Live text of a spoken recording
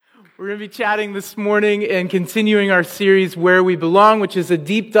We're going to be chatting this morning and continuing our series, Where We Belong, which is a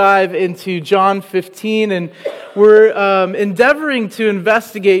deep dive into John 15. And we're endeavoring to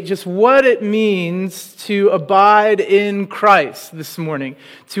investigate just what it means to abide in Christ this morning,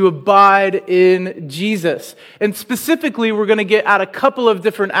 to abide in Jesus. And specifically, we're going to get at a couple of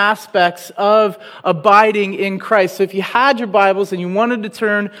different aspects of abiding in Christ. So if you had your Bibles and you wanted to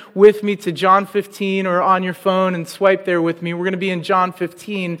turn with me to John 15 or on your phone and swipe there with me, we're going to be in John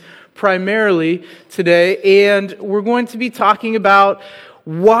 15 primarily today, and we're going to be talking about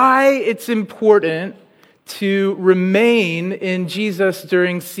why it's important to remain in Jesus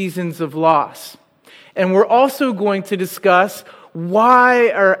during seasons of loss. And we're also going to discuss why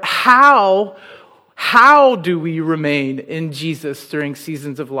or how do we remain in Jesus during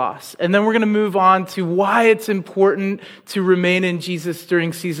seasons of loss. And then we're going to move on to why it's important to remain in Jesus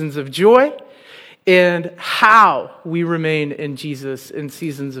during seasons of joy, and how we remain in Jesus in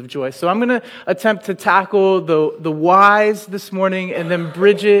seasons of joy. So I'm going to attempt to tackle the whys this morning, and then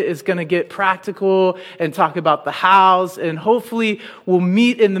Bridget is going to get practical and talk about the hows, and hopefully we'll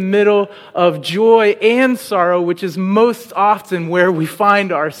meet in the middle of joy and sorrow, which is most often where we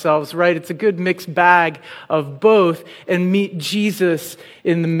find ourselves, right? It's a good mixed bag of both, and meet Jesus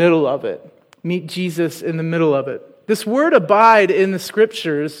in the middle of it. Meet Jesus in the middle of it. This word abide in the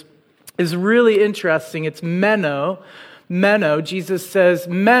scriptures is really interesting. It's meno. Meno. Jesus says,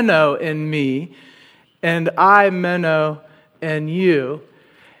 meno in me, and I meno in you.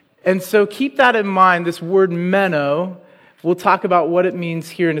 And so keep that in mind, this word meno. We'll talk about what it means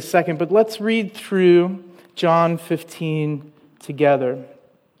here in a second, but let's read through John 15 together.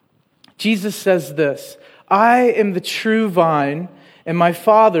 Jesus says this, I am the true vine, and my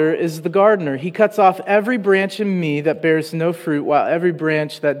Father is the gardener. He cuts off every branch in me that bears no fruit, while every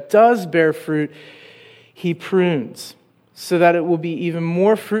branch that does bear fruit, he prunes, so that it will be even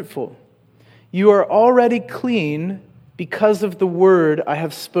more fruitful. You are already clean because of the word I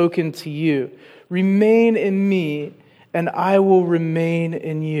have spoken to you. Remain in me, and I will remain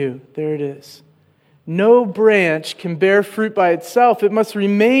in you. There it is. No branch can bear fruit by itself. It must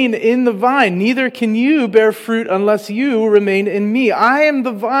remain in the vine. Neither can you bear fruit unless you remain in me. I am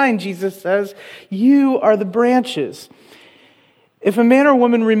the vine, Jesus says. You are the branches. If a man or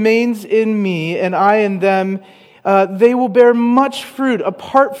woman remains in me and I in them, they will bear much fruit.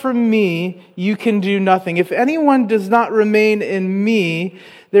 Apart from me, you can do nothing. If anyone does not remain in me,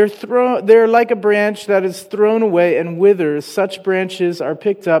 they're like a branch that is thrown away and withers. Such branches are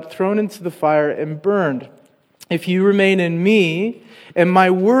picked up, thrown into the fire, and burned. If you remain in me, and my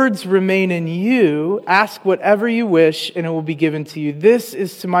words remain in you, ask whatever you wish, and it will be given to you. This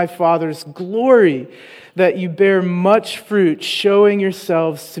is to my Father's glory, that you bear much fruit, showing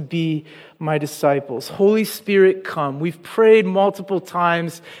yourselves to be my disciples. Holy Spirit, come. We've prayed multiple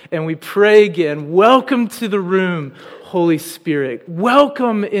times, and we pray again. Welcome to the room, Holy Spirit.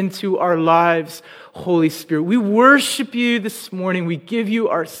 Welcome into our lives, Holy Spirit. We worship you this morning. We give you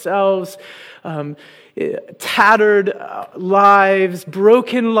ourselves, tattered lives,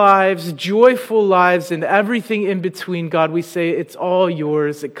 broken lives, joyful lives, and everything in between. God, we say it's all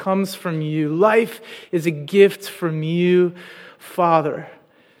yours. It comes from you. Life is a gift from you, Father.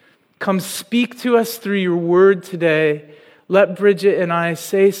 Come speak to us through your word today. Let Bridget and I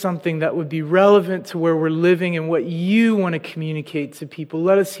say something that would be relevant to where we're living and what you want to communicate to people.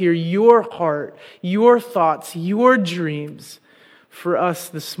 Let us hear your heart, your thoughts, your dreams for us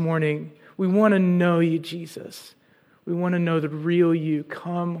this morning. We want to know you, Jesus. We want to know the real you.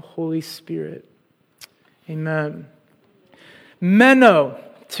 Come, Holy Spirit. Amen. Meno,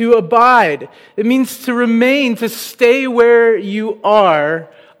 to abide. It means to remain, to stay where you are,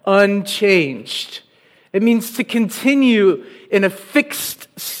 unchanged. It means to continue in a fixed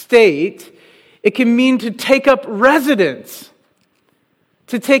state. It can mean to take up residence,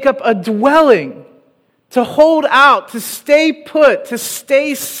 to take up a dwelling, to hold out, to stay put, to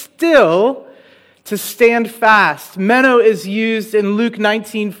stay still, to stand fast. Meno is used in Luke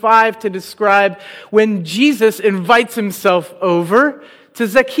 19:5 to describe when Jesus invites himself over to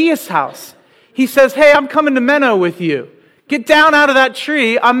Zacchaeus' house. He says, hey, I'm coming to Meno with you. Get down out of that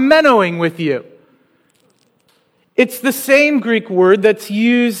tree. I'm Menoing with you. It's the same Greek word that's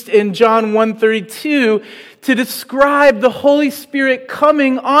used in John 1:32 to describe the Holy Spirit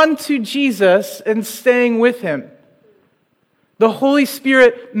coming onto Jesus and staying with him. The Holy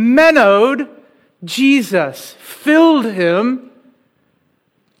Spirit menoed Jesus, filled him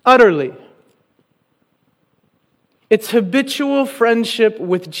utterly. It's habitual friendship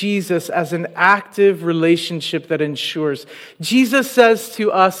with Jesus as an active relationship that ensures. Jesus says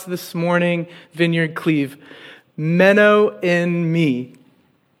to us this morning, Vineyard Cleve, Meno in me,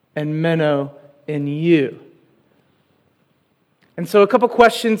 and meno in you. And so a couple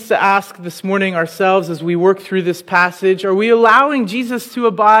questions to ask this morning ourselves as we work through this passage. Are we allowing Jesus to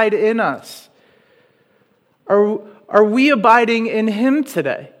abide in us? Are we abiding in Him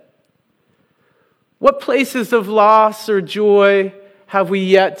today? What places of loss or joy have we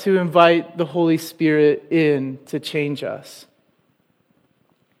yet to invite the Holy Spirit in to change us?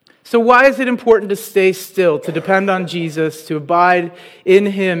 So why is it important to stay still, to depend on Jesus, to abide in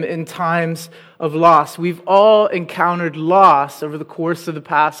Him in times of loss? We've all encountered loss over the course of the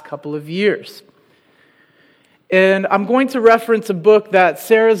past couple of years. And I'm going to reference a book that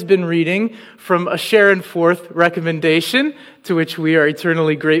Sarah's been reading from a Sharon Forth recommendation, to which we are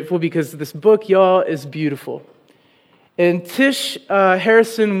eternally grateful because this book, y'all, is beautiful. And Tish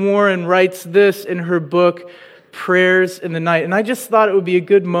Harrison Warren writes this in her book, Prayers in the Night. And I just thought it would be a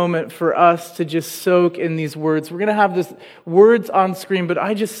good moment for us to just soak in these words. We're going to have this words on screen, but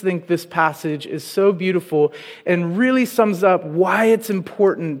I just think this passage is so beautiful and really sums up why it's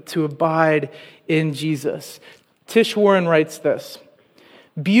important to abide in Jesus. Tish Warren writes this: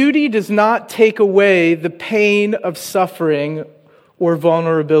 beauty does not take away the pain of suffering or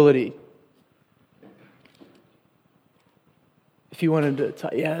vulnerability. If you wanted to,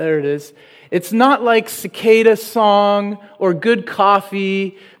 yeah, there it is. It's not like cicada song or good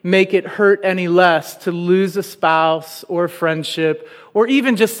coffee make it hurt any less to lose a spouse or a friendship or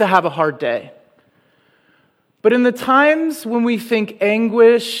even just to have a hard day. But in the times when we think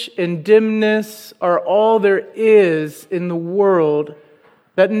anguish and dimness are all there is in the world,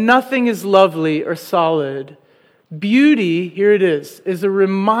 that nothing is lovely or solid, beauty, here it is a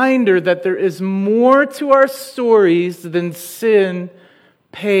reminder that there is more to our stories than sin,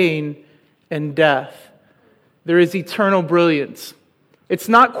 pain, and death. There is eternal brilliance. It's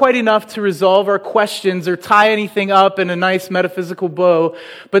not quite enough to resolve our questions or tie anything up in a nice metaphysical bow,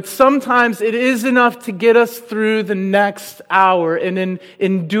 but sometimes it is enough to get us through the next hour. And in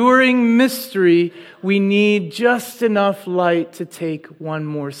enduring mystery, we need just enough light to take one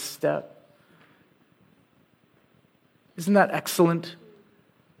more step. Isn't that excellent?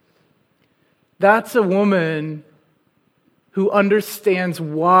 That's a woman who understands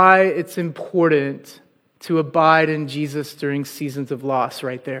why it's important to abide in Jesus during seasons of loss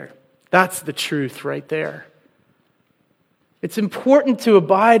right there. That's the truth right there. It's important to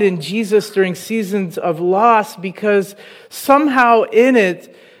abide in Jesus during seasons of loss because somehow in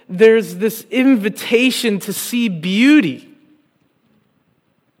it, there's this invitation to see beauty.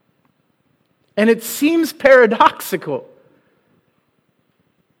 And it seems paradoxical.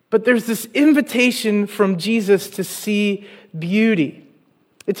 But there's this invitation from Jesus to see beauty.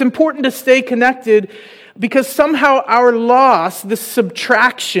 It's important to stay connected because somehow our loss, this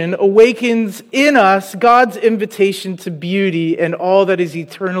subtraction, awakens in us God's invitation to beauty and all that is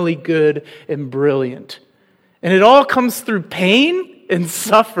eternally good and brilliant. And it all comes through pain and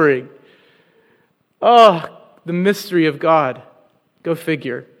suffering. Oh, the mystery of God. Go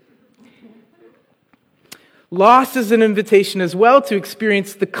figure. Loss is an invitation as well to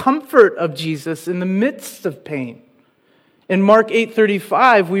experience the comfort of Jesus in the midst of pain. In Mark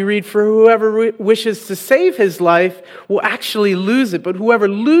 8:35, we read, "For whoever wishes to save his life will actually lose it, but whoever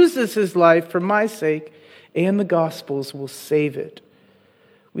loses his life for my sake and the gospel's will save it."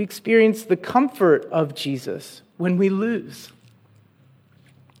 We experience the comfort of Jesus when we lose.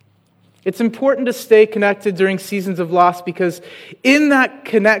 It's important to stay connected during seasons of loss because in that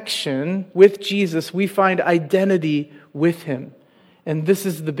connection with Jesus, we find identity with Him. And this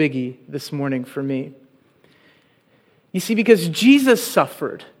is the biggie this morning for me. You see, because Jesus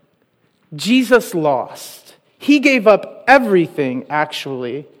suffered, Jesus lost. He gave up everything,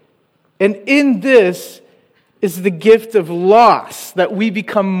 actually. And in this is the gift of loss, that we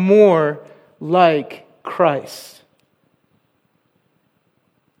become more like Christ.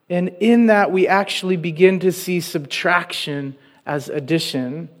 And in that, we actually begin to see subtraction as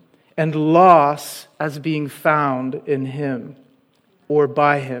addition and loss as being found in Him or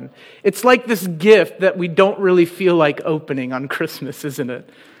by Him. It's like this gift that we don't really feel like opening on Christmas, isn't it?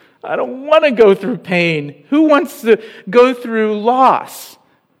 I don't want to go through pain. Who wants to go through loss?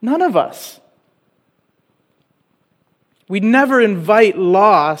 None of us. We never invite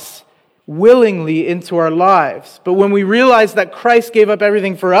loss willingly into our lives. But when we realize that Christ gave up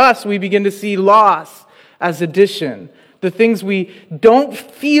everything for us, we begin to see loss as addition. The things we don't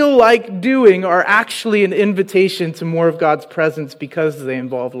feel like doing are actually an invitation to more of God's presence because they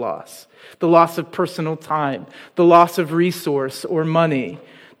involve loss. The loss of personal time, the loss of resource or money,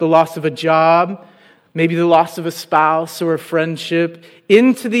 the loss of a job, maybe the loss of a spouse or a friendship.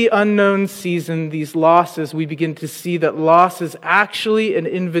 Into the unknown season, these losses, we begin to see that loss is actually an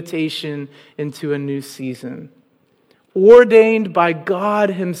invitation into a new season, ordained by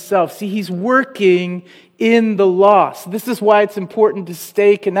God himself. See, he's working in the loss. This is why it's important to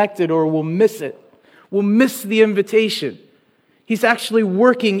stay connected, or we'll miss it. We'll miss the invitation. He's actually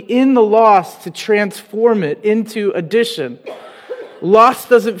working in the loss to transform it into addition. Loss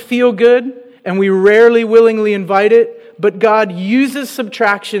doesn't feel good, and we rarely willingly invite it, but God uses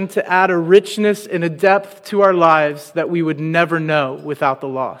subtraction to add a richness and a depth to our lives that we would never know without the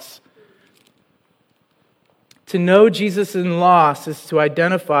loss. To know Jesus in loss is to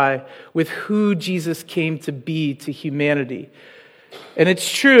identify with who Jesus came to be to humanity. And it's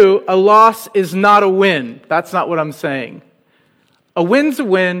true, a loss is not a win. That's not what I'm saying. A win's a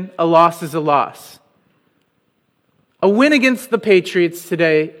win, a loss is a loss. A win against the Patriots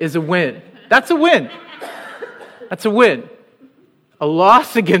today is a win. That's a win. That's a win. A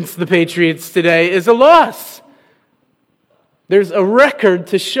loss against the Patriots today is a loss. There's a record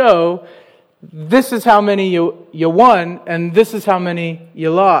to show this is how many you won and this is how many you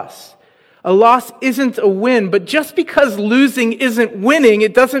lost. A loss isn't a win, but just because losing isn't winning,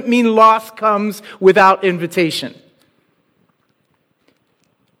 it doesn't mean loss comes without invitation.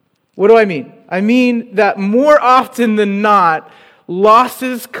 What do I mean? I mean that more often than not,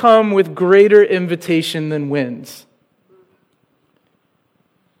 losses come with greater invitation than wins.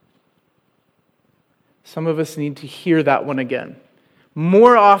 Some of us need to hear that one again.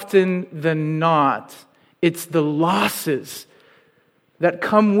 More often than not, it's the losses that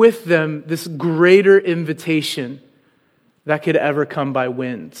come with them this greater invitation that could ever come by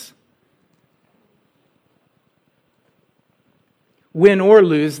wins. Win or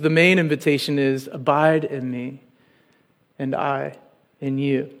lose, the main invitation is abide in me and I in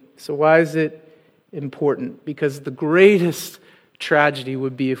you. So why is it important? Because the greatest tragedy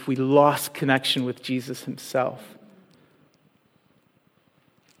would be if we lost connection with Jesus himself.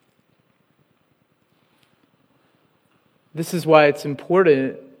 This is why it's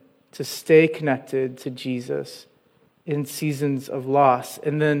important to stay connected to Jesus in seasons of loss.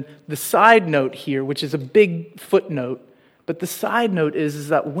 And then the side note here, which is a big footnote, but the side note is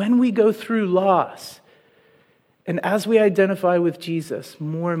that when we go through loss, and as we identify with Jesus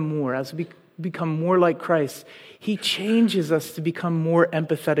more and more, as we become more like Christ, he changes us to become more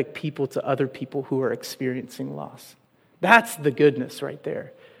empathetic people to other people who are experiencing loss. That's the goodness right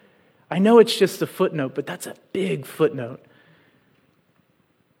there. I know it's just a footnote, but that's a big footnote.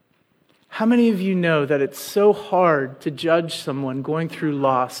 How many of you know that it's so hard to judge someone going through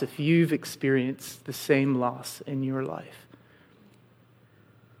loss if you've experienced the same loss in your life?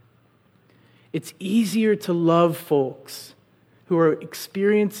 It's easier to love folks who are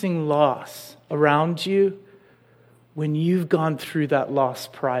experiencing loss around you when you've gone through that loss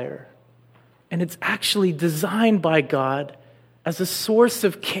prior. And it's actually designed by God as a source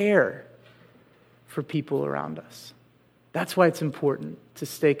of care for people around us. That's why it's important to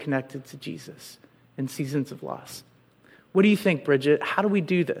stay connected to Jesus in seasons of loss. What do you think, Bridget? How do we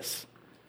do this?